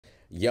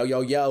Yo,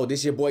 yo, yo,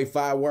 this your boy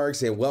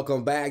Fireworks, and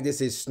welcome back. This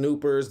is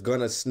Snoopers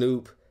Gonna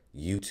Snoop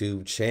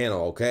YouTube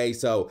channel, okay?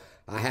 So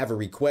I have a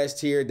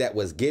request here that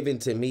was given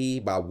to me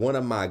by one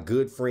of my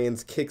good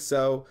friends,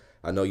 KiXo.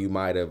 I know you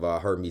might have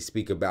heard me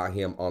speak about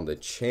him on the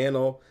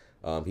channel.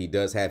 He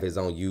does have his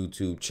own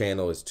YouTube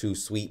channel. It's Too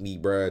Sweet Me,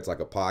 bruh. It's like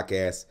a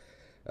podcast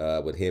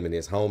with him and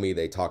his homie.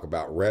 They talk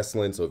about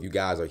wrestling. So if you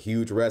guys are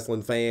huge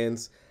wrestling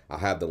fans, I'll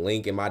have the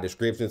link in my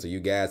description so you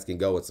guys can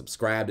go and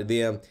subscribe to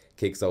them.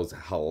 KiXo's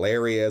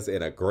hilarious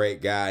and a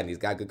great guy, and he's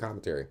got good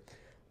commentary.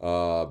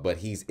 But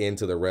he's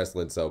into the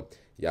wrestling, so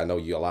yeah, I know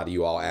a lot of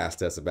you all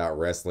asked us about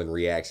wrestling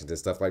reactions and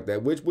stuff like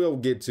that, which we'll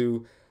get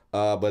to.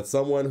 But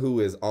someone who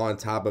is on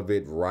top of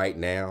it right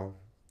now,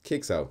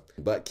 KiXo.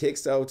 But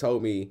KiXo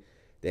told me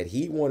that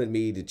he wanted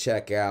me to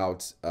check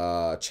out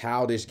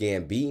Childish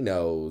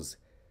Gambino's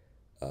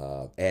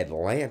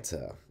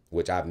Atlanta,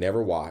 which I've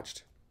never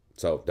watched,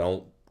 so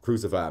don't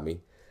crucify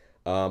me.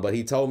 But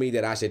he told me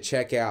that I should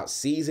check out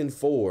season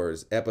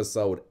 4's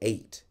episode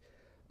 8.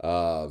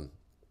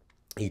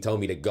 He told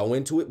me to go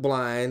into it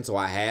blind, so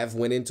I have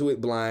went into it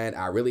blind.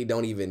 I really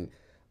don't even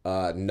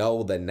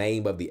know the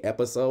name of the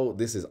episode.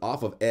 This is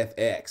off of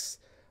FX.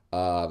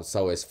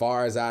 So as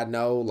far as I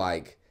know,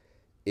 like,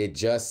 it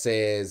just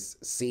says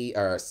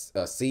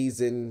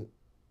season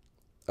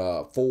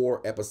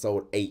 4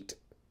 episode 8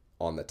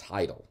 on the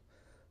title.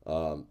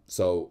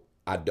 So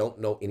I don't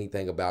know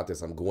anything about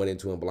this. I'm going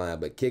into it blind,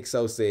 but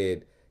KiXo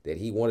said that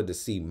he wanted to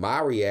see my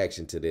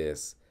reaction to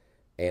this.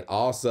 And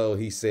also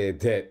he said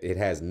that it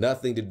has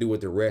nothing to do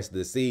with the rest of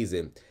the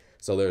season.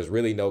 So there's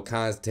really no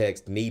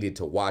context needed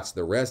to watch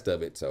the rest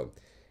of it. So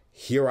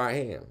here I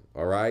am.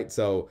 All right.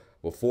 So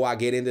before I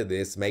get into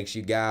this, make sure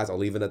you guys are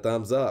leaving a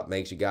thumbs up.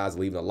 Make sure you guys are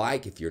leaving a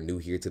like. If you're new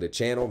here to the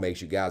channel, make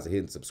sure you guys are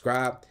hitting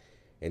subscribe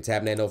and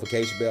tapping that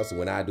notification bell. So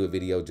when I do a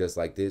video just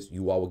like this,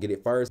 you all will get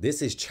it first.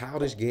 This is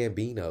Childish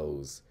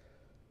Gambino's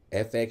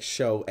FX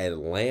show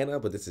Atlanta,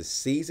 but this is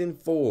season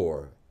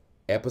 4,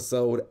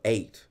 episode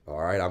 8.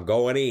 All right, I'm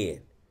going in.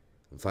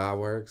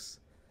 Fireworks.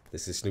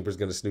 This is Snoopers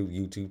Gonna Snoop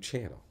YouTube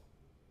channel,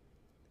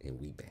 and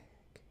we back.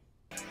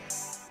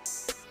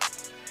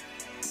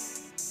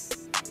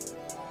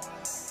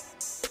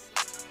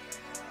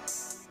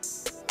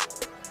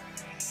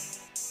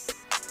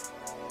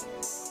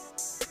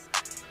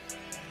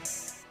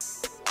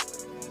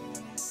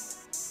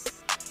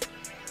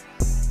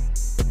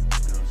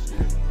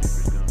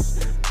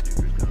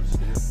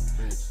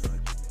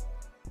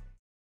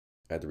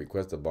 At the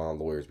request of bond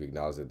lawyers, we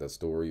acknowledge that the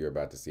story you're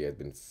about to see has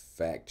been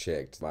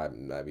fact-checked, might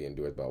not be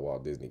endorsed by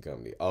Walt Disney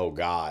Company. Oh,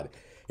 God.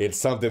 It's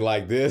something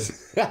like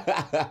this.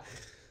 The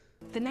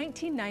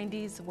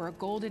 1990s were a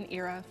golden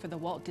era for the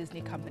Walt Disney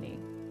Company.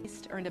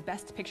 It earned a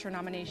Best Picture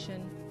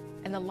nomination,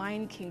 and The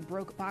Lion King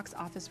broke box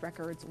office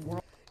records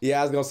worldwide. Yeah,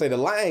 I was going to say The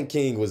Lion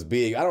King was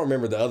big. I don't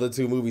remember the other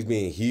two movies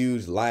being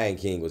huge. Lion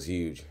King was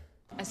huge.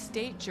 A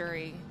state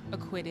jury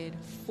acquitted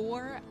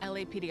 4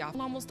 LAPD officers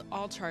on almost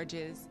all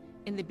charges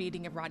in the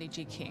beating of Rodney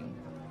G. King.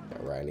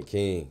 Rodney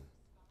King.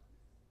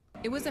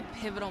 It was a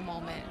pivotal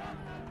moment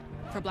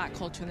for Black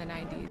culture in the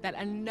 90s that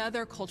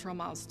another cultural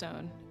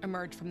milestone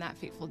emerged from that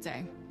fateful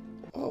day.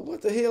 Oh,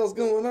 what the hell's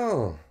going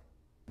on?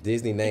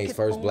 Disney names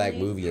first Black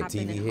movie and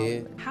TV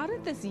head. How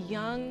did this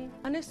young,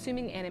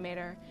 unassuming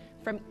animator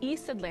from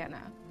East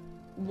Atlanta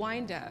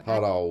wind up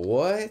Hold on,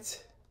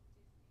 what?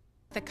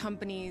 the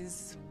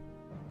company's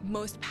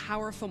most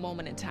powerful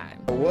moment in time?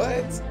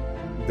 What?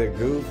 The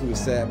goof who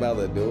sat by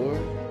the door?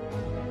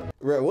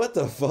 Bro, what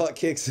the fuck,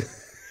 KiXo?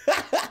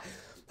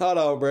 Hold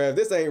on, bro. If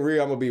this ain't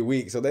real, I'm gonna be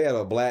weak. So they had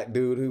a black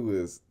dude who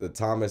was the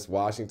Thomas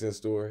Washington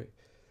story.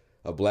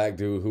 A black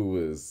dude who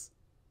was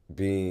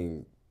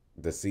being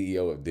the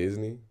CEO of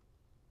Disney.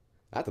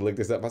 I have to look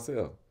this up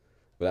myself.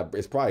 But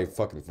it's probably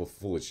fucking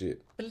full of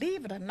shit.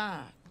 Believe it or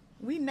not,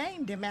 we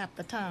named him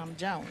after Tom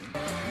Jones.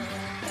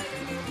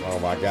 Oh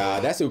my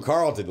God, that's who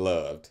Carlton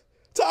loved.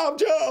 Tom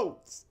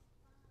Jones!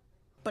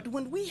 But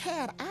when we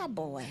had our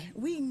boy,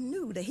 we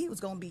knew that he was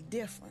going to be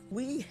different.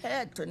 We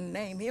had to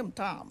name him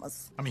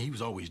Thomas. I mean, he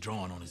was always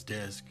drawing on his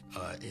desk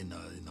in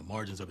the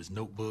margins of his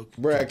notebook.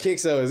 Bruh,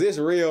 KiXo, is this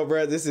real,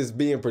 bruh? This is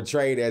being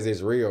portrayed as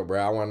it's real, bruh.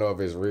 I want to know if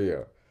it's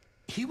real.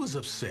 He was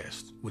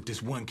obsessed with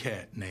this one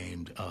cat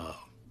named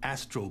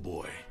Astro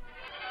Boy.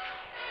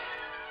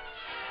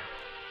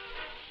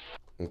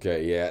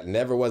 Okay, yeah.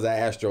 Never was an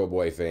Astro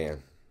Boy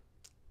fan.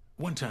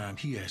 One time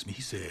he asked me,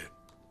 he said,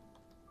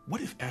 "What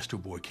if Astro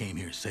Boy came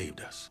here and saved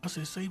us?" I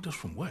said, "Saved us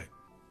from what?"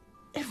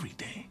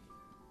 "Everything."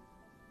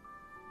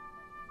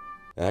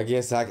 I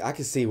guess I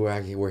can see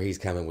where he's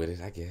coming with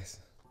it, I guess.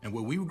 And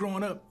when we were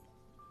growing up,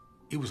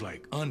 it was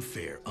like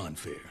unfair,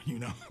 you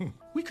know?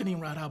 We couldn't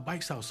even ride our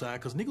bikes outside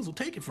because niggas will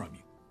take it from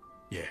you.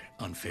 Yeah,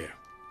 unfair.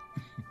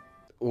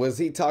 Was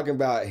he talking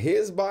about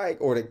his bike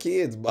or the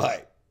kid's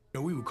bike? You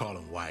know, we would call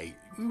him white.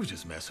 We was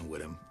just messing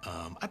with him.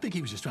 I think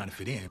he was just trying to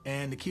fit in,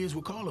 and the kids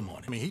would call him on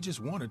it. I mean, he just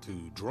wanted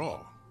to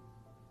draw,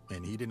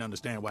 and he didn't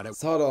understand why that.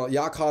 So hold on,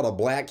 y'all called a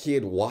black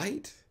kid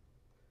white?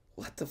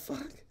 What the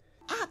fuck?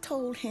 I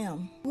told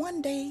him,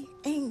 one day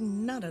ain't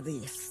none of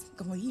this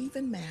gonna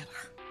even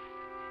matter.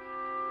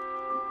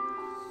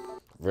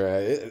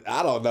 Bruh,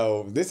 I don't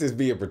know. This is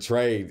being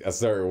portrayed a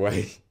certain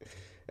way.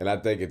 And I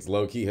think it's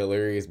low-key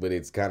hilarious, but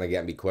it's kind of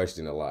got me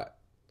questioning a lot.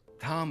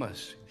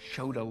 Thomas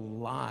showed a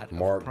lot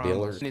Mark of promise.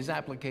 Dillard. In his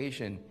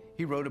application,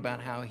 he wrote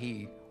about how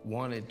he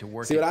wanted to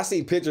work. See, when I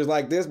see pictures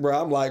like this,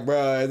 bro, I'm like,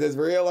 bro, is this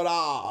real at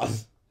all?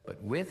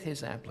 But with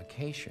his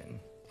application,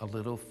 a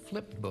little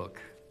flip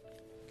book.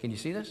 Can you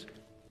see this?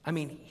 I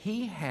mean,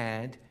 he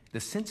had the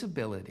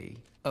sensibility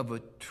of a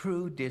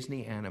true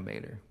Disney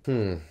animator.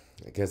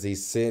 Because he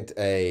sent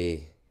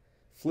a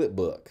flip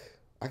book.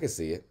 I can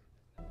see it.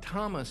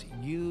 Thomas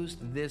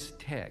used this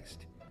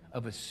text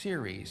of a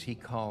series he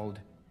called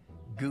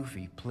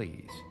Goofy,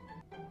 Please.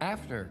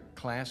 After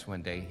class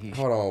one day, he...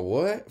 Hold on,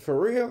 what? For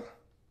real?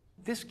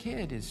 This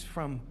kid is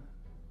from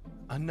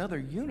another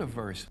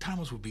universe.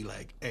 Thomas would be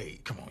like, hey,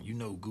 come on, you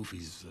know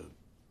Goofy's...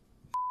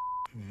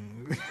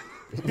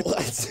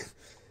 What?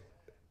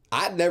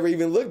 I never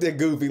even looked at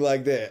Goofy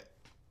like that.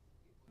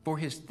 For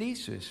his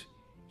thesis,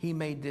 he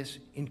made this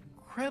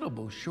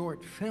incredible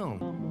short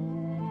film.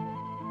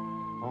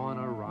 On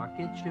a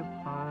rocket ship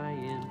high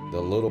in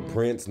The Little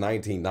Prince,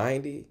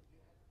 1990.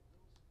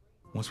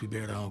 Once we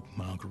buried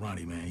my Uncle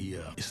Ronnie, man,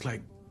 it's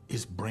like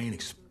his brain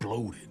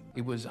exploded.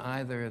 It was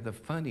either the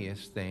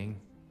funniest thing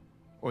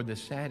or the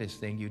saddest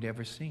thing you'd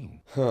ever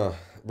seen. Huh.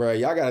 Bro,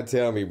 y'all gotta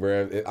tell me,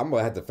 bro. I'm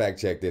gonna have to fact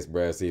check this,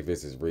 bro, see if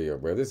this is real,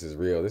 bro. This is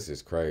real. This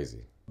is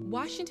crazy.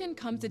 Washington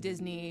comes to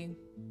Disney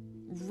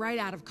right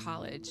out of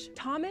college.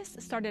 Thomas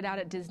started out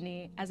at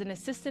Disney as an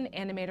assistant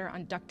animator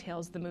on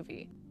DuckTales, the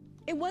movie.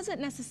 It wasn't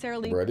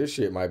necessarily... Bro, this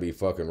shit might be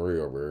fucking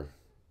real, bro.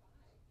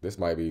 This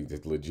might be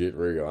just legit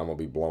real. I'm gonna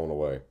be blown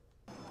away.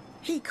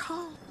 He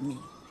called me.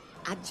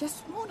 I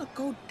just want to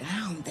go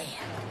down there.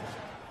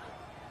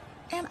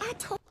 And I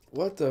told...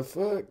 What the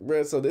fuck,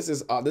 bro? So this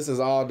is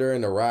all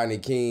during the Rodney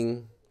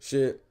King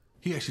shit?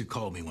 He actually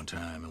called me one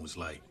time and was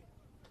like,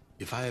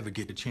 if I ever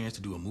get the chance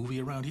to do a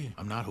movie around here,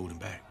 I'm not holding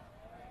back.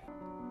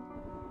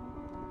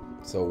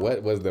 So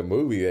what was the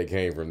movie that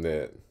came from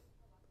that?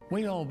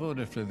 We all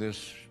voted for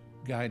this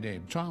guy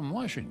named Tom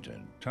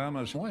Washington.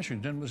 Thomas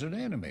Washington was an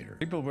animator.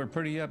 People were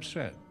pretty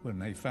upset when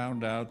they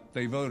found out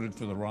they voted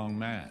for the wrong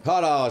man.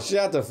 Hold on,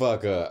 shut the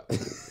fuck up.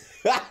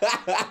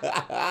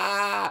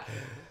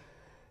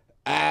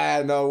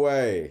 No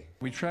way.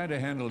 We tried to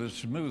handle it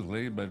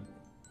smoothly, but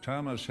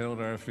Thomas held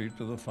our feet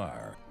to the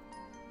fire.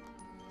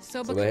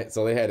 So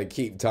they had to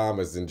keep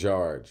Thomas in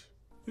charge.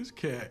 This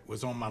cat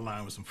was on my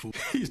line with some food.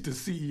 He's the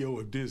CEO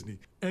of Disney.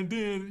 And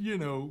then, you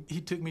know,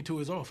 he took me to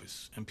his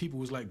office and people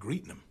was like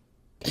greeting him.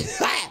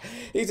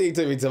 He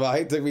took me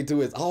to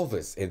his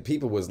office and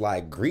people was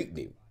like greeting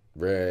him.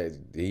 Bruh,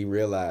 he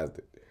realized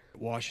it.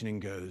 Washington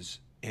goes,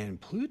 and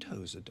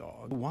Pluto's a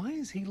dog. Why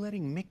is he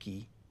letting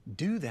Mickey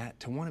do that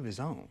to one of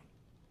his own?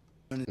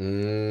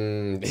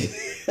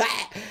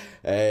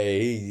 Hey,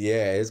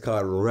 it's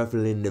called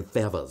ruffling the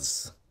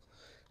feathers.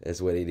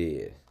 That's what he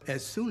did.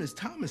 As soon as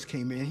Thomas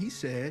came in, he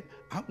said,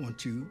 I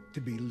want you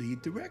to be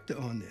lead director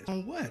on this.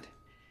 On what?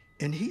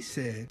 And he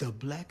said, the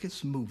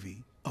blackest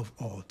movie of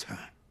all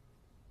time.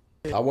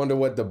 I wonder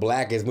what the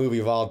blackest movie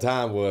of all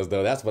time was,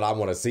 though. That's what I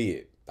want to see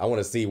it. I want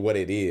to see what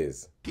it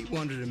is. He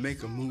wanted to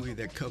make a movie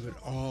that covered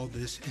all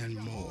this and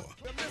more.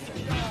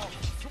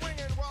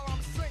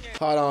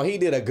 Hold on, he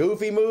did a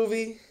Goofy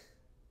movie?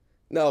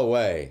 No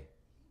way.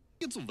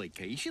 It's a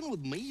vacation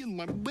with me and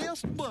my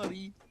best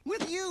buddy,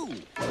 with you.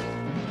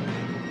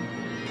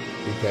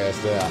 He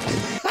passed out.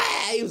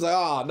 He was like,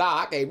 oh, no,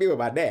 I can't be with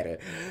my daddy.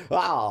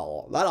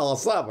 Oh, not all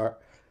summer.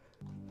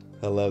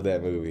 I love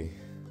that movie.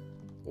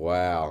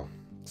 Wow.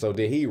 So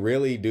did he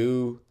really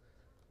do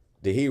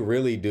the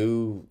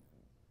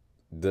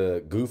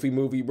Goofy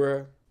movie,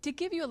 bruh? To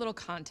give you a little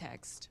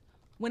context,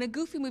 when a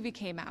Goofy movie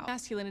came out,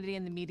 masculinity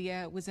in the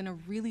media was in a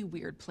really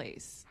weird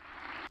place.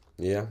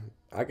 Yeah,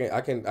 I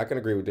can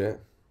agree with that.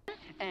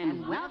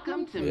 And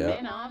welcome to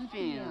Men on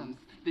Films,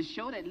 the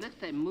show that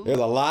looks at movies. There's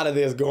a lot of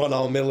this going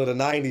on middle of the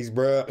 90s,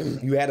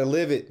 bruh. You had to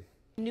live it.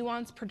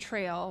 Nuanced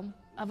portrayal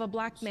of a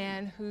black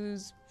man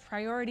whose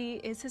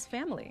priority is his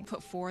family.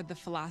 Put forward the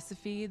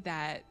philosophy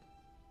that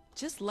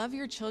just love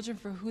your children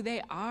for who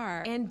they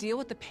are and deal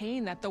with the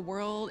pain that the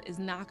world is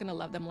not going to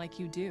love them like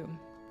you do.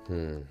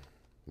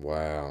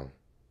 Wow.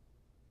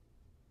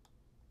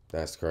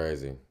 That's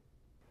crazy.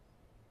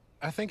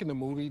 I think in the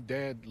movie,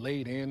 Dad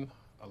laid in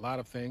a lot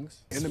of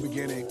things. In the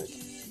beginning,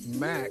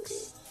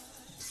 Max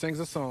sings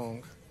a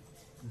song.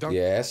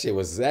 Yeah, that shit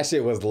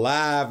was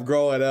live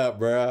growing up,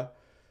 bruh.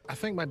 I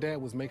think my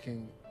dad was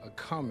making a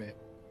comment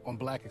on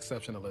black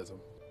exceptionalism.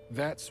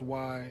 That's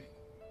why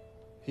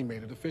he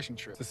made it a fishing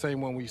trip. The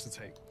same one we used to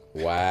take.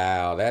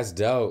 Wow, that's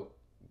dope.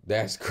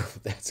 That's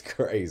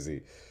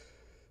crazy.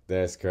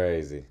 That's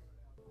crazy.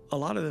 A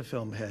lot of the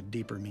film had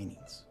deeper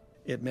meanings.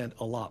 It meant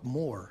a lot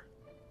more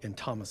in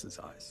Thomas's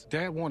eyes.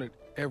 Dad wanted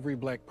every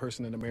black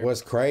person in America.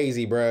 What's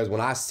crazy, bruh, is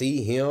when I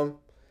see him,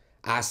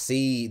 I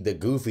see the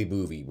Goofy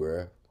movie,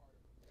 bruh.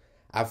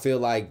 I feel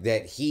like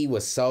that he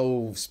was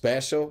so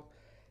special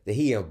that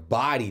he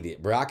embodied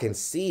it, bro. I can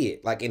see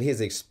it, like in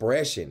his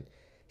expression.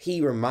 He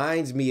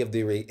reminds me of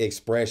the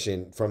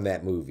expression from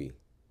that movie.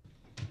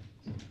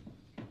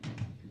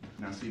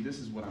 Now, see, this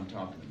is what I'm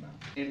talking about.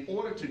 In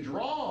order to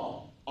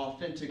draw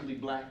authentically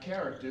black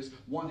characters,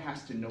 one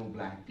has to know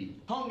black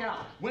people. Hung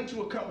out, went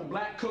to a couple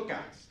black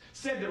cookouts,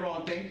 said the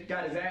wrong thing,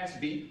 got his ass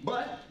beat,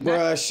 but...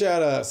 Bruh,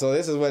 shut up. So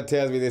this is what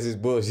tells me this is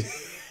bullshit.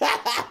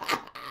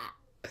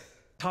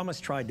 Thomas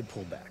tried to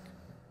pull back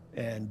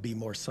and be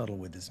more subtle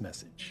with his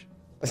message.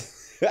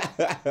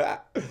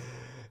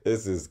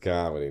 This is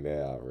comedy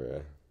now,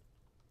 bruh.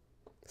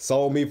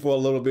 Sold me for a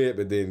little bit,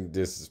 but then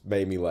just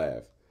made me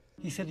laugh.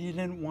 He said he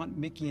didn't want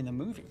Mickey in the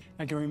movie.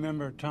 I can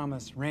remember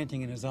Thomas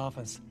ranting in his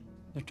office.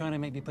 They're trying to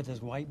make me put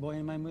this white boy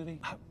in my movie.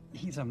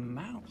 He's a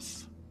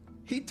mouse.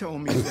 He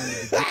told me.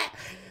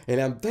 And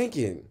I'm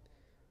thinking,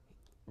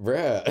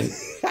 bruh,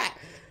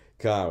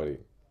 comedy.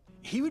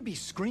 He would be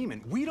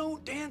screaming, "We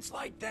don't dance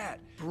like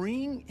that."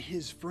 Bring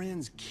his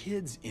friends'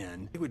 kids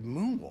in. He would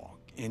moonwalk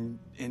and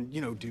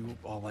you know, do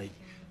all like,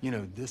 you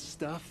know, this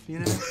stuff, you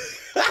know.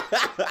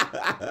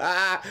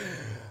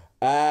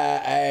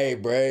 Hey,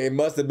 bro, it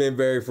must have been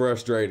very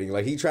frustrating.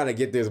 Like, he trying to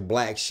get this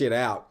black shit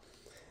out,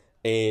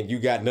 and you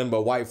got nothing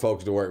but white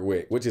folks to work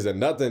with, which is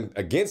nothing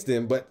against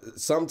him, but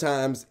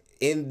sometimes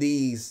in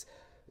these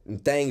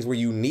things where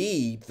you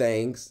need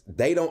things,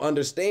 they don't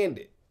understand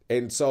it.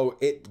 And so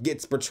it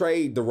gets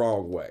portrayed the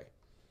wrong way.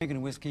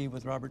 Drinking whiskey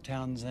with Robert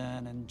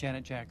Townsend and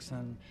Janet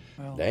Jackson.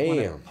 Well, damn. When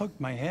I poked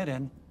my head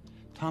in,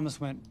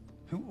 Thomas went,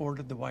 "Who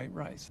ordered the white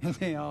rice?" And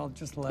they all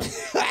just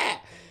left.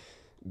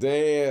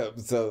 Damn.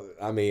 So,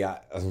 I mean,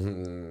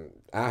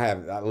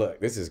 look,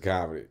 this is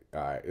comedy.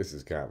 All right, this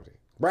is comedy.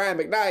 Brian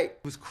McKnight. It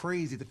was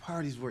crazy. The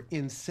parties were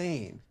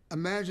insane.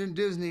 Imagine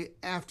Disney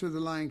after The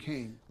Lion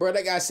King. Bro,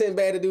 they got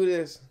Sinbad to do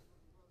this.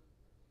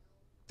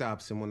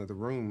 Stops in one of the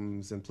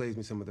rooms and plays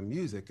me some of the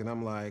music, and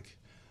I'm like,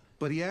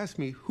 but he asked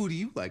me, "Who do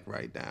you like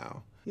right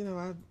now?" You know,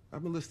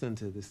 I've been listening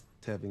to this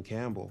Tevin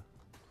Campbell.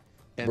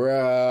 And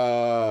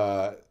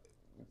Bruh,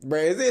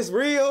 is this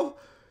real?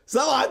 So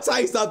I'll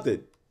tell you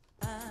something.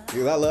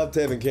 Because I love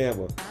Tevin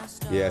Campbell.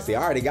 Yeah, see,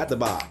 I already got the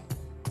bob.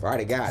 I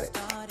already got it.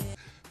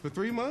 For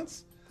 3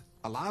 months,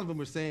 a lot of them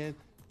were saying,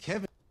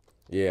 Kevin.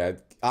 Yeah,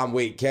 I'm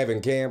weak.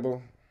 Kevin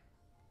Campbell.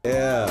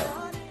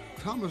 Yeah.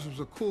 Thomas was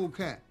a cool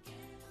cat,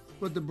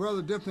 but the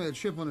brother definitely had a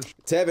chip on his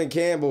Tevin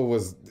Campbell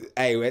was,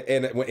 hey,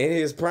 in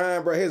his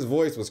prime, bro, his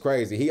voice was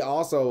crazy. He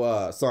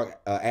also sung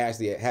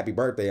Ashley Happy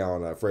Birthday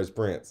on Fresh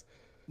Prince.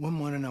 One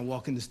morning I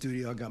walk in the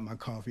studio, I got my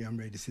coffee, I'm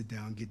ready to sit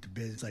down, get to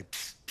bed. It's like,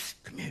 psst, psst,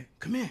 come here,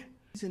 come here.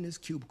 He's in this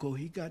cubicle,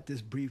 he got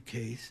this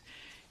briefcase.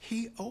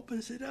 He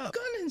opens it up,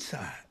 gun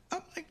inside.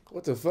 I'm like,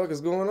 what the fuck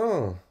is going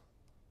on?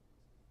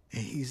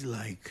 And he's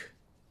like,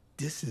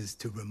 this is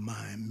to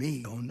remind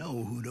me, don't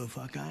know who the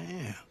fuck I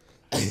am.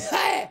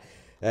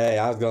 Hey,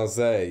 I was gonna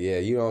say, yeah,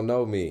 you don't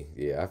know me.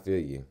 Yeah, I feel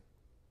you.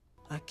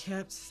 I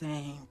kept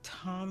saying,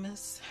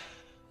 Thomas,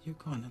 you're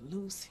gonna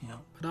lose him.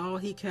 But all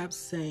he kept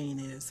saying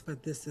is,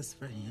 but this is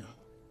for him.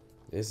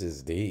 This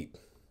is deep.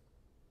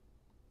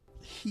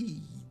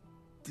 He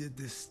did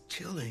this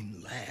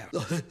chilling laugh.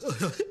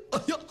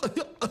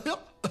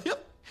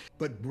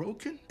 But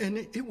broken, and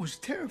it was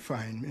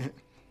terrifying, man.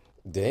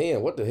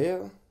 Damn, what the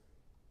hell?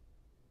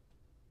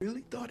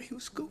 Really thought he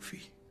was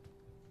goofy.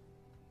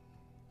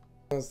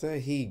 I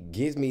say he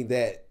gives me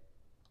that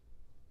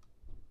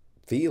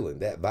feeling,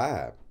 that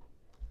vibe.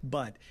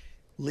 But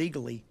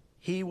legally,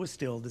 he was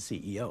still the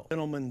CEO.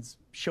 Gentleman's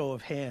show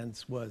of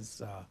hands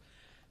was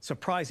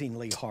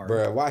surprisingly hard.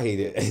 Bruh, why he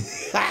did?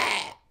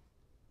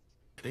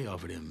 They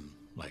offered him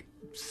like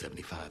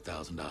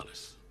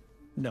 $75,000.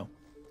 No.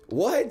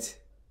 What?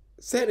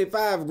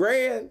 75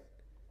 grand?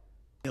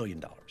 $1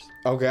 million.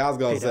 Okay, I was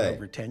gonna Paid out say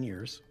over 10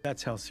 years.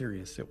 That's how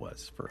serious it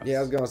was for us. Yeah, I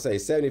was gonna say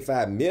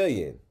 75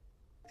 million.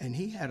 And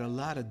he had a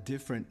lot of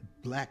different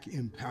black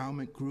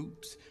empowerment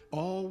groups,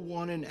 all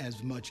wanting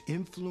as much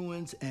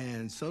influence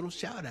and subtle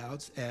shout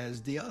outs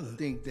as the other. I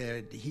think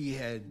that he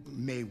had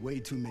made way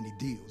too many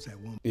deals at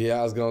one point. Yeah,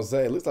 I was gonna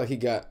say, it looks like he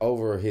got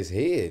over his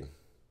head.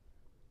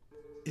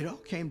 It all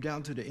came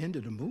down to the end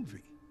of the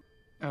movie.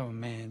 Oh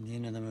man, the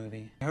end of the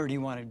movie. I heard he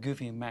wanted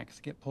Goofy and Max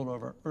to get pulled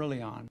over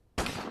early on.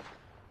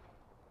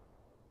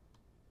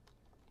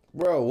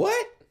 Bro,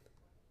 what?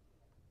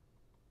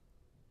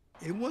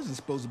 It wasn't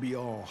supposed to be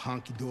all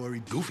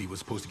honky-dory. Goofy was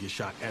supposed to get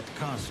shot at the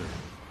concert.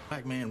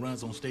 Black man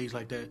runs on stage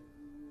like that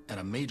at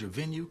a major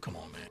venue? Come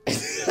on, man.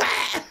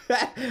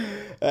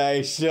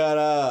 Hey, shut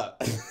up.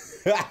 Do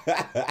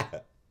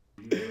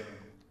you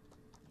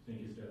think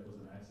his death was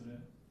an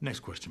accident? Next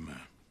question, man.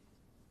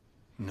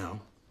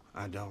 No,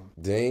 I don't.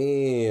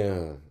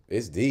 Damn,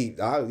 it's deep.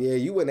 Yeah,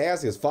 you wouldn't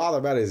ask his father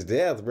about his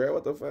death, bro.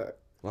 What the fuck?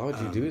 Why would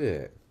you do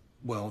that?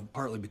 Well,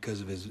 partly because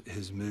of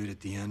his mood at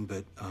the end,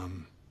 but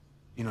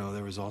you know,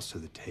 there was also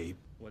the tape.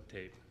 What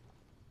tape?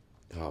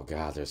 Oh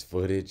God, there's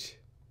footage.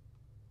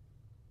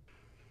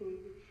 For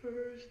the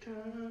first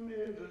time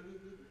ever.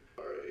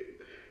 All right.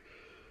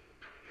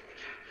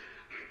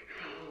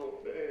 Oh,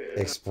 man.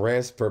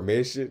 Express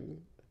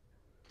permission.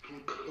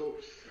 I'm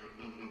close.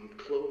 I'm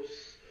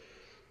close.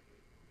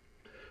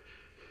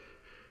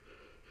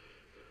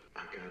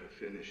 I gotta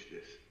finish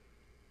this.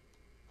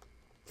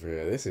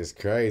 Yeah, this is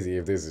crazy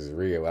if this is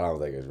real. I don't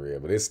think it's real,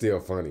 but it's still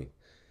funny.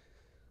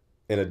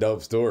 And a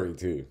dope story,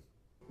 too.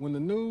 When the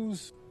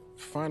news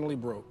finally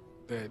broke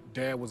that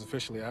Dad was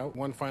officially out,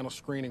 one final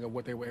screening of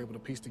what they were able to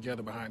piece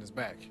together behind his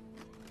back.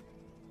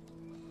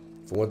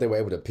 For what they were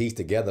able to piece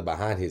together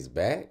behind his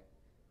back?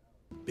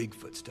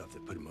 Bigfoot stuff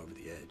that put him over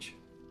the edge.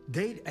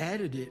 They'd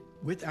added it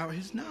without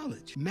his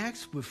knowledge.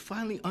 Max would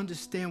finally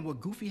understand what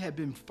Goofy had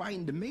been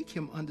fighting to make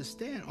him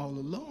understand all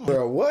along.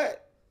 Bro,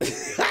 what?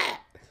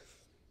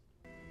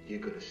 You're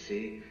gonna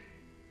see,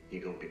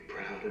 you're gonna be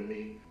proud of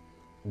me.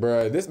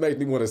 Bro, this makes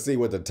me want to see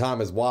what the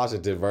Thomas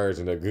Washington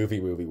version of Goofy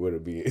movie would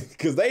have been.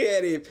 Because they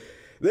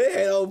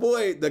had old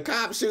boy, the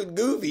cop shooting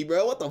Goofy,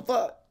 bro. What the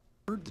fuck?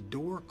 I heard the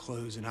door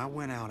close and I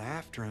went out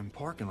after him.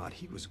 Parking lot,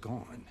 he was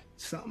gone.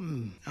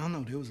 Something, I don't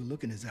know, there was a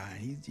look in his eye.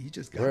 He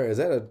just got... Bro, is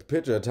that a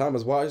picture of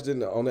Thomas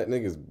Washington on that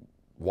nigga's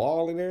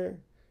wall in there?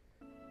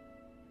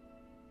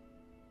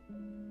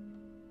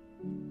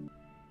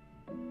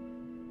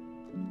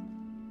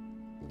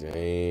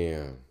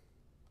 Damn.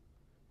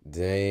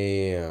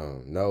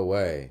 Damn. No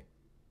way.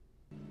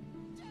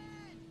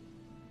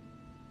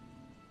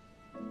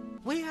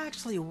 We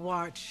actually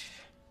watch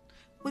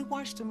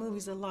the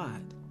movies a lot.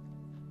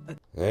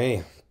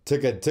 Damn.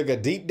 Took a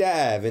deep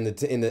dive in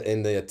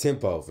the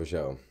tempo for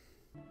sure.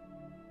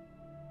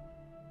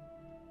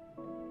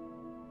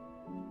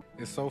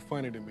 It's so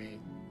funny to me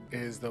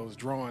is those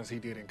drawings he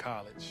did in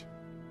college.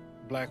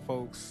 Black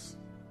folks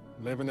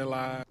living their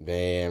lives.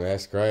 Damn,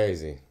 that's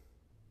crazy.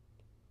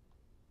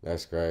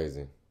 That's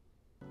crazy.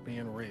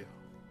 Being real.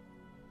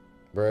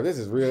 Bro, this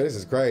is real. This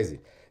is crazy.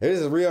 This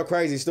is a real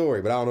crazy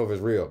story, but I don't know if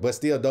it's real. But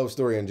still dope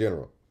story in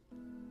general.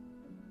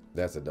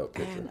 That's a dope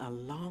picture. And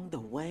along the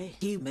way,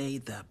 he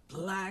made the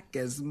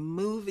blackest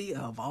movie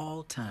of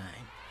all time.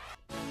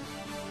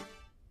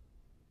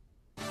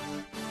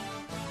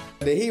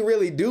 Did he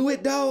really do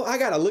it though? I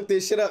gotta look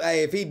this shit up.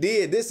 Hey, if he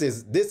did, this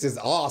is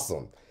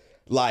awesome.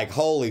 Like,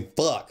 holy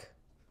fuck.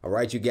 All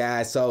right, you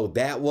guys. So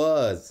that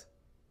was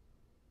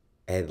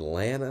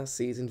Atlanta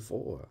season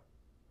 4,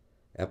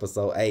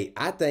 episode 8.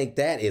 I think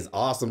that is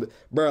awesome,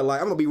 bro.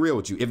 Like, I'm gonna be real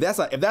with you. If that's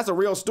a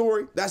real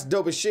story, that's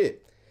dope as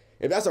shit.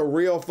 If that's a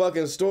real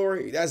fucking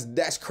story,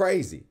 that's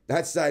crazy.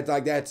 That's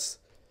like that's.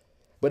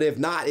 But if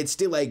not, it's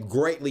still a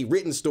greatly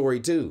written story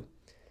too,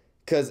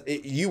 because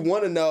you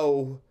want to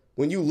know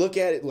when you look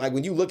at it, like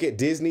when you look at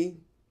Disney,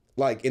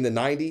 like in the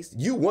 90s,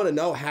 you want to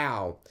know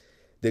how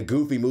the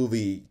Goofy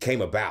movie came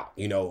about.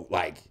 You know,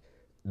 like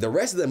the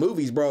rest of the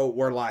movies, bro,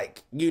 were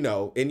like, you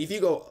know, and if you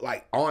go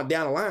like on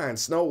down the line,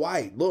 Snow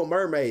White, Little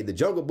Mermaid, The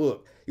Jungle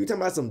Book, you're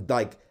talking about some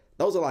like.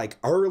 Those are like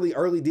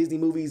early Disney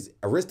movies,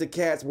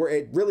 Aristocats, where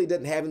it really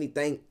doesn't have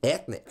anything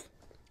ethnic,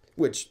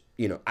 which,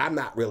 you know, I'm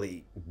not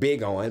really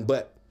big on,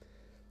 but,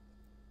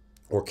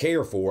 or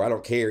care for. I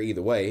don't care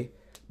either way.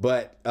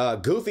 But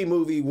Goofy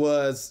movie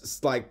was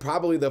like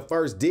probably the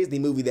first Disney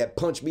movie that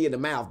punched me in the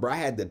mouth, bro. I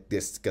had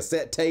this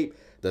cassette tape.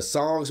 The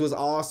songs was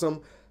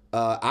awesome.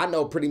 I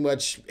know pretty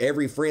much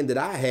every friend that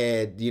I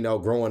had, you know,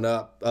 growing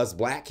up, us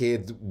black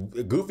kids,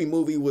 Goofy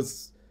movie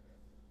was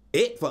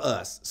it for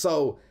us.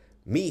 So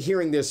me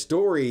hearing this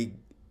story,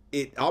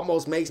 it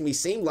almost makes me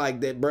seem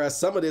like that, bruh,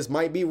 some of this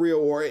might be real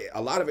or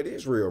a lot of it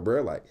is real,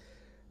 bruh. Like,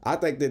 I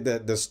think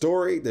that the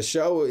story, the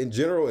show in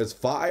general is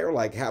fire.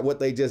 Like what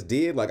they just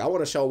did. Like, I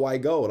want to show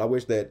White Gold. I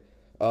wish that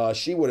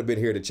she would have been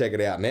here to check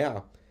it out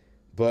now.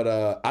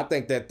 But I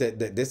think that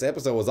this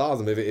episode was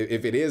awesome. If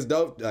it is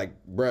dope, like,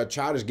 bruh,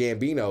 Childish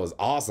Gambino is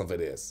awesome for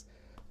this.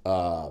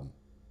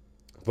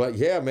 But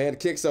yeah, man,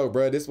 KiXo,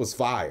 bruh, this was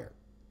fire.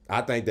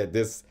 I think that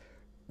this,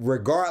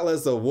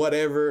 regardless of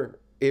whatever,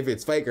 if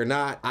it's fake or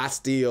not, I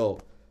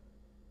still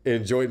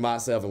enjoyed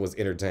myself and was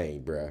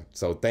entertained, bruh.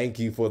 So thank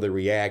you for the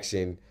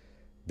reaction.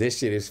 This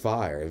shit is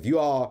fire. If you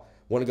all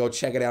want to go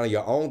check it out on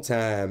your own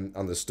time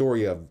on the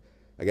story of,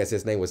 I guess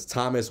his name was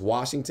Thomas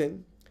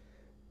Washington,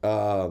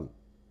 who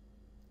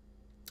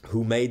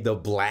made the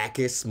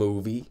blackest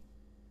movie,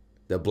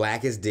 the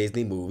blackest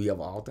Disney movie of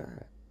all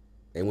time.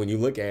 And when you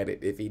look at it,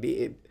 if he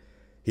did,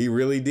 he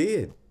really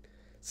did.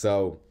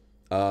 So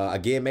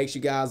again, make sure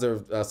you guys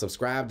are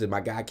subscribed to my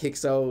guy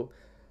KiXo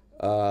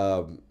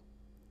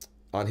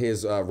on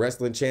his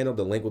wrestling channel.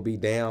 The link will be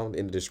down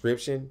in the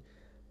description.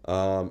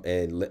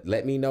 And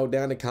let me know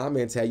down in the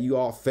comments how you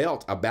all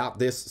felt about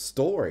this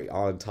story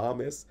on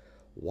Thomas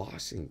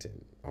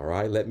Washington. All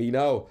right, let me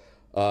know.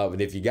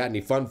 And if you got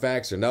any fun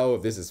facts or know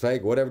if this is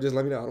fake, whatever, just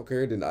let me know. I don't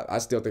care. Then I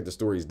still think the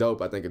story is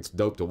dope. I think it's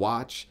dope to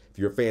watch. If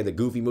you're a fan of the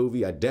Goofy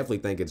movie, I definitely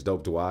think it's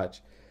dope to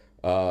watch.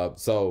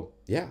 So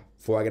yeah,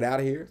 before I get out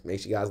of here,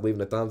 make sure you guys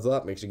leaving a thumbs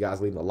up. Make sure you guys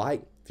leaving a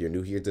like. If you're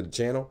new here to the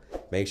channel,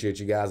 make sure that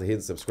you guys are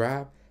hitting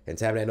subscribe and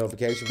tapping that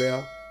notification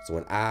bell. So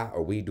when I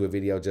or we do a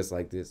video just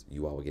like this,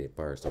 you all will get it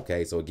first,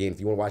 okay? So again, if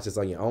you want to watch this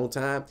on your own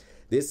time,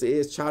 this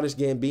is Childish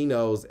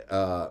Gambino's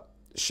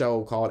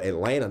show called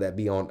Atlanta that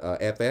be on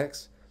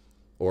FX,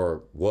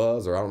 or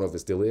was, or I don't know if it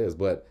still is,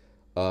 but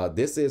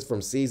this is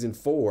from season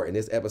 4, and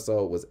this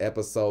episode was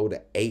episode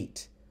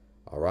 8.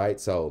 All right,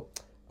 so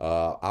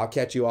I'll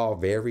catch you all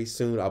very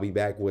soon. I'll be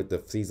back with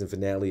the season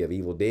finale of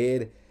Evil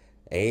Dead,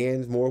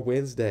 and more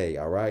Wednesday.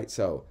 All right.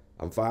 So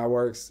I'm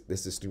Fireworks.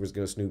 This is Snoopers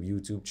Gonna Snoop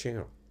YouTube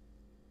channel.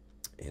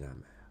 And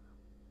I'm out.